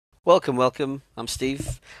Welcome, welcome. I'm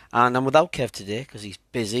Steve, and I'm without Kev today because he's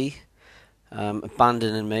busy,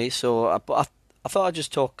 abandoning me. I thought I'd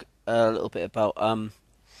just talk a little bit about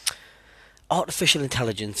artificial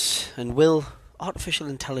intelligence and will artificial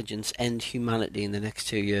intelligence end humanity in the next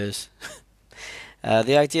 2 years?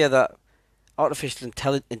 The idea that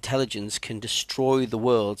intelligence can destroy the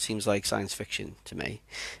world seems like science fiction to me,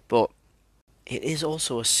 but it is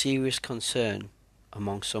also a serious concern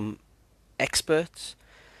among some experts.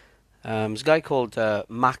 There's a guy called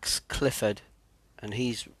Max Clifford, and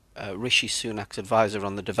he's Rishi Sunak's advisor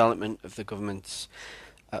on the development of the government's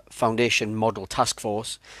Foundation Model Task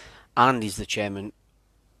Force, and he's the chairman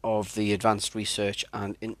of the Advanced Research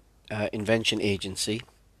and Invention Agency.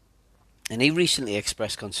 And he recently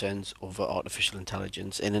expressed concerns over artificial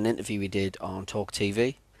intelligence in an interview he did on Talk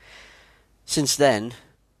TV. Since then,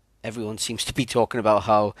 everyone seems to be talking about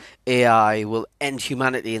how AI will end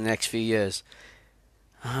humanity in the next few years.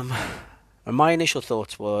 And my initial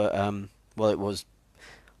thoughts were, it was,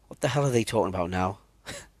 what the hell are they talking about now?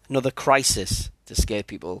 Another crisis to scare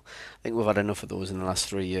people. I think we've had enough of those in the last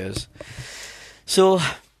 3 years. So,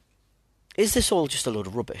 is this all just a load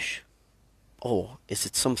of rubbish? Or is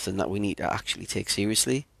it something that we need to actually take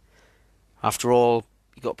seriously? After all,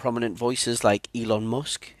 you got prominent voices like Elon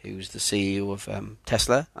Musk, who's the CEO of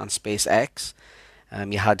Tesla and SpaceX.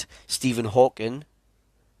 You had Stephen Hawking,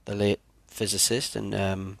 the late physicist and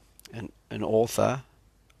an author,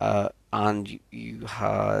 and you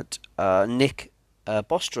had Nick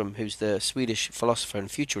Bostrom, who's the Swedish philosopher and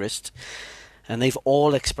futurist, and they've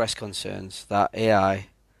all expressed concerns that AI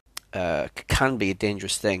can be a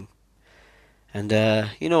dangerous thing. And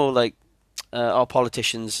our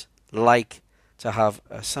politicians like to have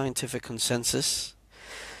a scientific consensus,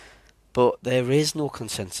 but there is no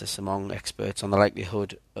consensus among experts on the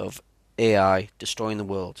likelihood of AI destroying the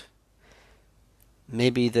world.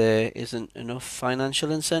 Maybe there isn't enough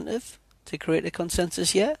financial incentive to create a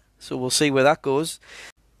consensus yet, so we'll see where that goes.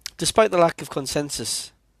 Despite the lack of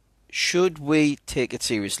consensus, should we take it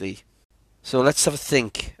seriously? So let's have a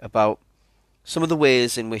think about some of the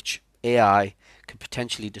ways in which AI could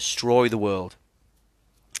potentially destroy the world.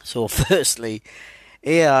 So firstly,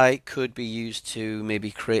 AI could be used to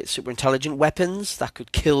maybe create super intelligent weapons that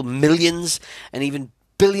could kill millions and even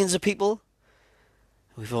billions of people.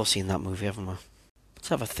 We've all seen that movie, haven't we? Let's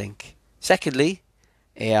have a think. Secondly,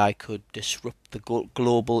 AI could disrupt the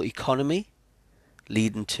global economy,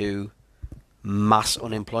 leading to mass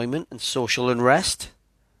unemployment and social unrest.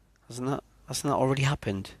 Hasn't that already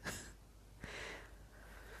happened?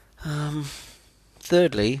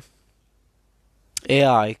 Thirdly,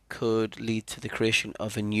 AI could lead to the creation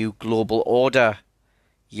of a new global order.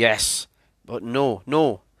 Yes, but no,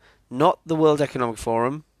 not the World Economic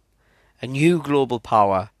Forum. A new global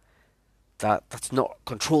power that's not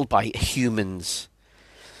controlled by humans.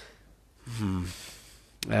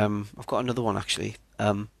 I've got another one actually.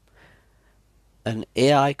 An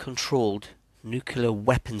AI-controlled nuclear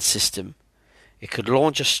weapon system. It could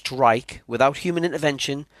launch a strike without human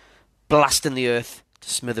intervention, blasting the Earth to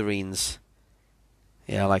smithereens.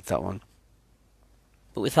 Yeah, I like that one.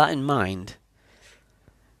 But with that in mind,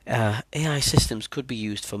 AI systems could be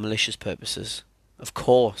used for malicious purposes. Of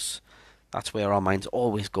course, that's where our minds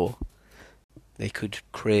always go. They could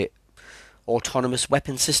create autonomous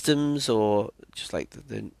weapon systems, or just like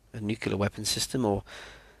a nuclear weapon system, or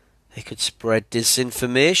they could spread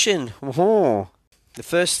disinformation. Oh. The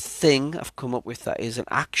first thing I've come up with that is an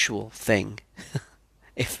actual thing,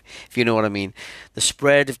 if you know what I mean. The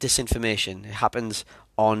spread of disinformation. It happens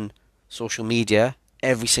on social media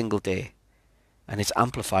every single day, and it's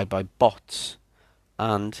amplified by bots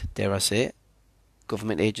and, dare I say it,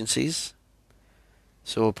 government agencies.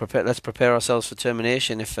 So let's prepare ourselves for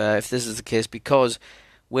termination if this is the case, because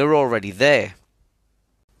we're already there.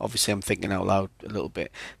 Obviously, I'm thinking out loud a little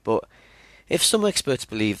bit, but if some experts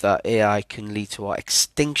believe that AI can lead to our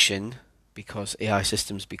extinction because AI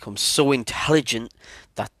systems become so intelligent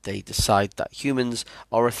that they decide that humans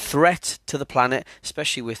are a threat to the planet,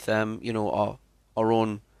 especially with our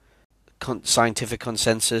own scientific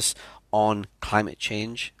consensus on climate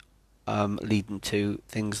change, leading to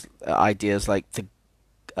ideas like the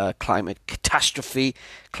climate catastrophe,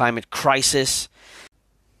 climate crisis.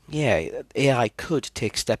 Yeah, AI could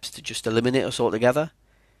take steps to just eliminate us altogether.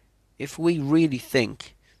 If we really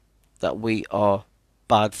think that we are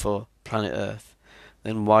bad for planet Earth,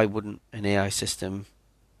 then why wouldn't an AI system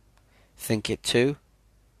think it too?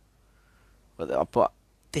 But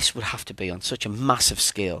this would have to be on such a massive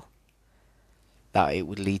scale that it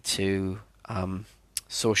would lead to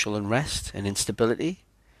social unrest and instability.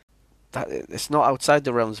 that it's not outside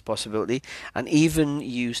the realms of possibility, and even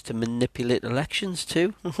used to manipulate elections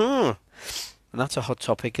too. And that's a hot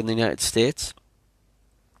topic in the United States.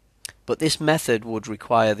 But this method would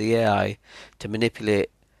require the AI to manipulate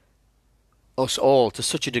us all to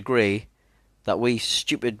such a degree that we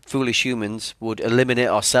stupid, foolish humans would eliminate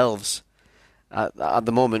ourselves. At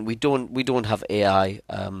the moment, we don't have AI,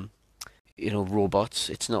 robots.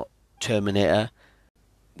 It's not Terminator.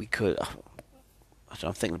 We could.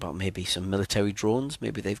 I'm thinking about maybe some military drones.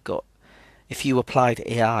 Maybe they've got. If you applied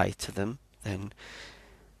AI to them, then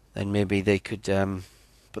maybe they could.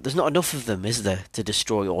 But there's not enough of them, is there, to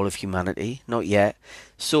destroy all of humanity? Not yet.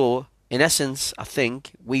 So, in essence, I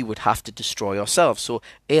think we would have to destroy ourselves. So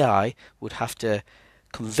AI would have to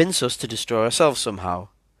convince us to destroy ourselves somehow.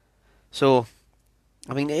 So,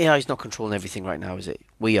 I mean, AI is not controlling everything right now, is it?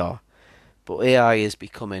 We are. But AI is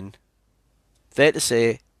becoming, fair to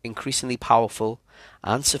say, increasingly powerful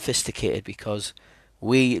and sophisticated because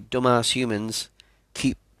we dumbass humans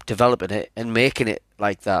keep developing it and making it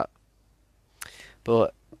like that.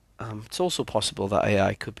 But it's also possible that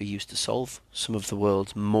AI could be used to solve some of the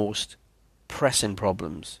world's most pressing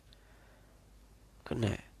problems, couldn't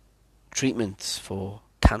it? Treatments for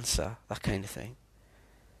cancer, that kind of thing.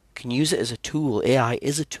 Can use it as a tool. AI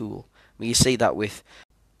is a tool. I mean, you see that with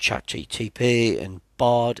ChatGPT and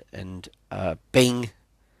Bard and Bing,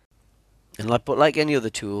 but like any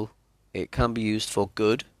other tool, it can be used for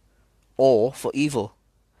good or for evil.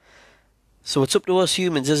 So it's up to us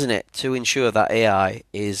humans, isn't it, to ensure that AI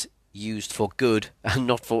is used for good and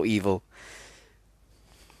not for evil.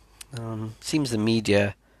 Seems the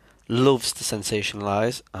media loves to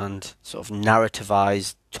sensationalize and sort of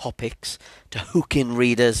narrativize topics to hook in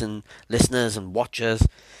readers and listeners and watchers.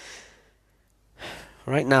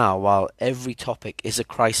 Right now, while every topic is a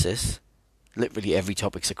crisis, literally every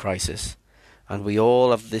topic's a crisis, and we all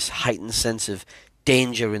have this heightened sense of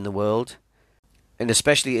danger in the world, and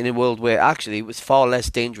especially in a world where actually it was far less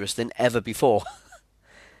dangerous than ever before.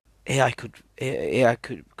 AI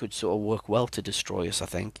could sort of work well to destroy us, I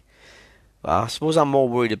think. But I suppose I'm more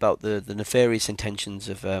worried about the nefarious intentions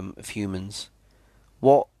of humans.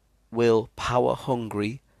 What will power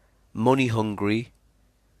hungry, money hungry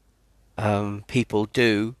people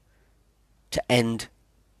do to end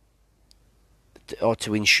or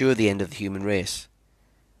to ensure the end of the human race?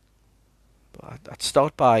 But I'd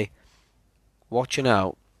start by watching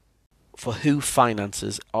out for who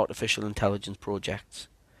finances artificial intelligence projects.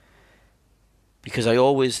 Because I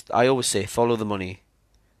always say follow the money,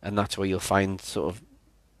 and that's where you'll find sort of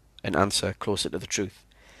an answer closer to the truth.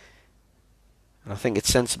 And I think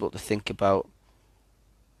it's sensible to think about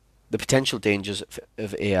the potential dangers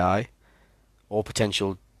of AI, or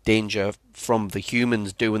potential danger from the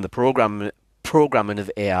humans doing the programming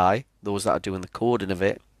of AI, those that are doing the coding of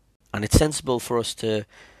it. And it's sensible for us to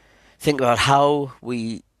think about how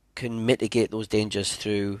we can mitigate those dangers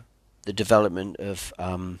through the development of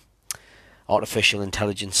artificial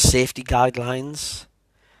intelligence safety guidelines,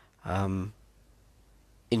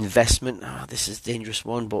 investment. This is a dangerous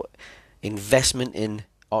one, but investment in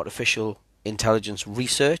artificial intelligence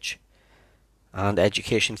research and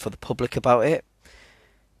education for the public about it.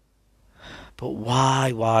 But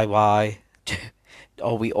why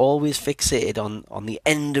are we always fixated on the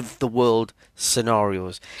end of the world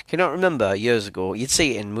scenarios? Can you not remember years ago, you'd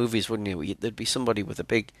see it in movies, wouldn't you? There'd be somebody with a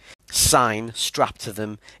big sign strapped to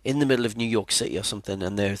them in the middle of New York City or something,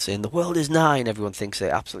 and they're saying, the world is nigh, and everyone thinks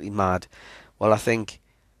they're absolutely mad. Well, I think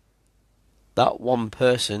that one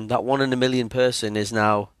person, that 1 in a million person is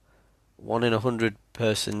now 1 in 100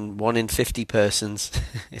 person, 1 in 50 persons.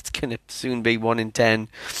 It's going to soon be 1 in 10.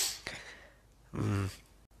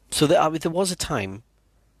 So there was a time,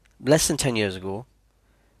 less than 10 years ago,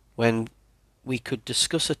 when we could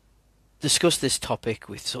discuss this topic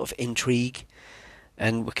with sort of intrigue,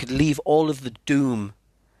 and we could leave all of the doom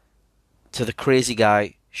to the crazy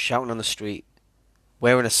guy shouting on the street,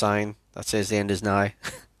 wearing a sign that says the end is nigh.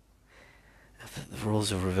 The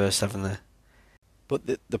roles have reversed, haven't they? But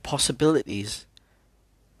the possibilities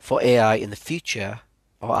for AI in the future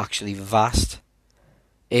are actually vast.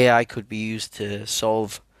 AI could be used to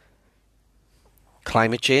solve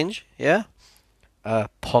climate change,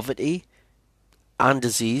 poverty and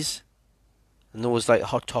disease, and those like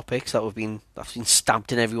hot topics that's been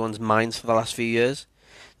stamped in everyone's minds for the last few years.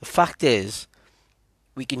 The fact is,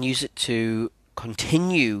 we can use it to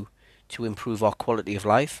continue to improve our quality of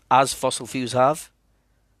life, as fossil fuels have.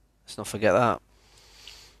 Let's not forget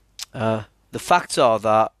that. The facts are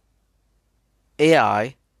that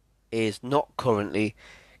AI is not currently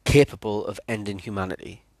capable of ending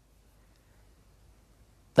humanity.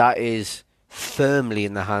 That is firmly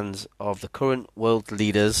in the hands of the current world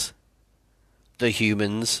leaders, the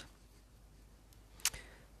humans.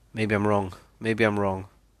 Maybe I'm wrong. Maybe I'm wrong.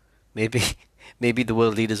 Maybe maybe the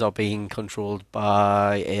world leaders are being controlled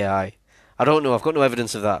by AI. I don't know. I've got no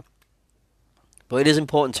evidence of that. But it is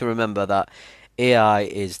important to remember that AI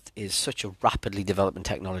is such a rapidly developing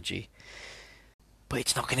technology. But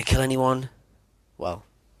it's not going to kill anyone. Well,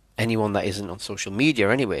 anyone that isn't on social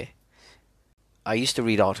media anyway. I used to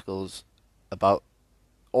read articles about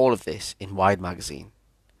all of this in Wired magazine,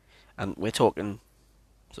 and we're talking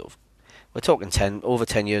over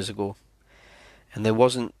 10 years ago, and there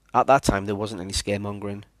wasn't at that time there wasn't any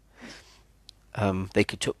scaremongering.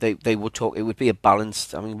 They would talk. It would be a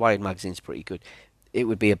balanced. I mean, Wired magazine's pretty good. It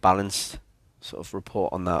would be a balanced sort of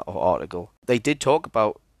report on that or article. They did talk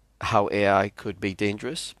about how AI could be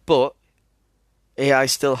dangerous, but AI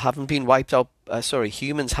still haven't been wiped out.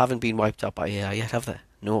 Humans haven't been wiped out by AI yet, have they?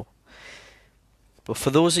 No. But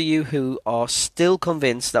for those of you who are still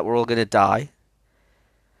convinced that we're all going to die,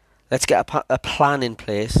 let's get a plan in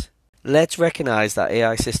place. Let's recognise that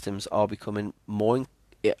AI systems are becoming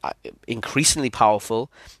increasingly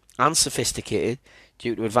powerful and sophisticated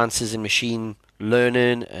due to advances in machine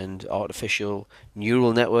learning and artificial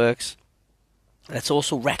neural networks. Let's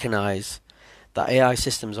also recognise that AI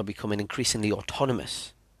systems are becoming increasingly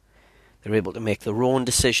autonomous. They're able to make their own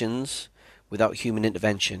decisions without human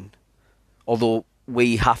intervention. Although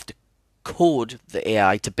we have to code the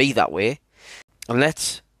AI to be that way. And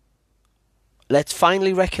let's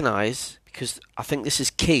finally recognise, because I think this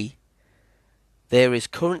is key, there is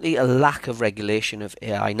currently a lack of regulation of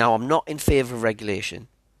AI. Now, I'm not in favour of regulation,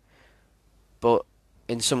 but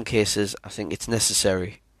in some cases I think it's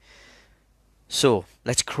necessary. So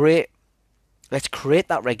let's create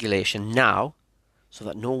that regulation now so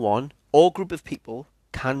that no one or group of people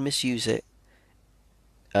can misuse it,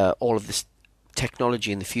 all of this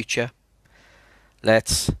technology in the future.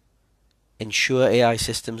 Let's ensure AI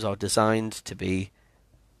systems are designed to be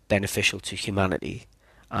beneficial to humanity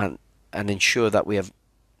and ensure that we have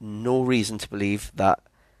no reason to believe that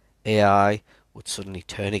AI would suddenly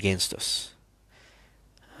turn against us.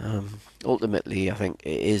 Ultimately, I think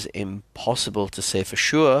it is impossible to say for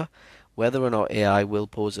sure whether or not AI will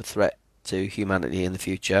pose a threat to humanity in the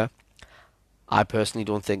future. I personally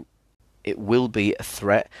don't think it will be a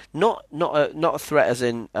threat. Not a threat as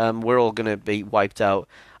in we're all going to be wiped out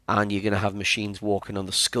and you're going to have machines walking on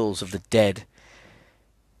the skulls of the dead.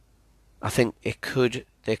 I think there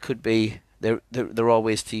are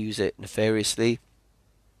ways to use it nefariously,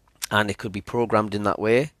 and it could be programmed in that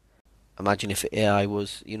way. Imagine if AI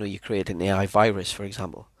was, you create an AI virus, for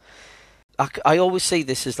example. I always say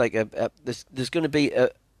this is like there's going to be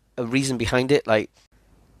a reason behind it, like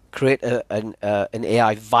create an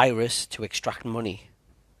AI virus to extract money.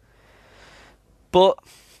 But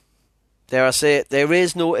dare I say it, there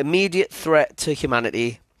is no immediate threat to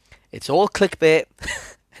humanity. It's all clickbait,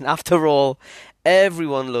 and after all,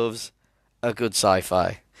 everyone loves a good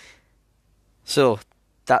sci-fi. So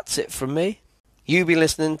that's it from me. You've been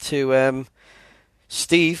listening to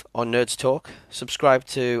Steve on Nerds Talk. Subscribe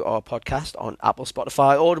to our podcast on Apple,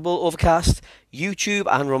 Spotify, Audible, Overcast, YouTube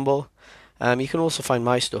and Rumble. You can also find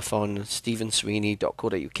my stuff on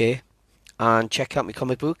stevensweeney.co.uk and check out my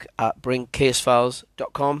comic book at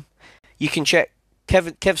bringcasefiles.com. You can check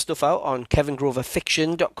Kev's stuff out on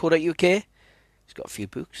kevingroverfiction.co.uk. He's got a few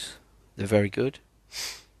books. They're very good.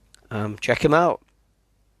 Check him out.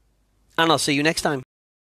 And I'll see you next time.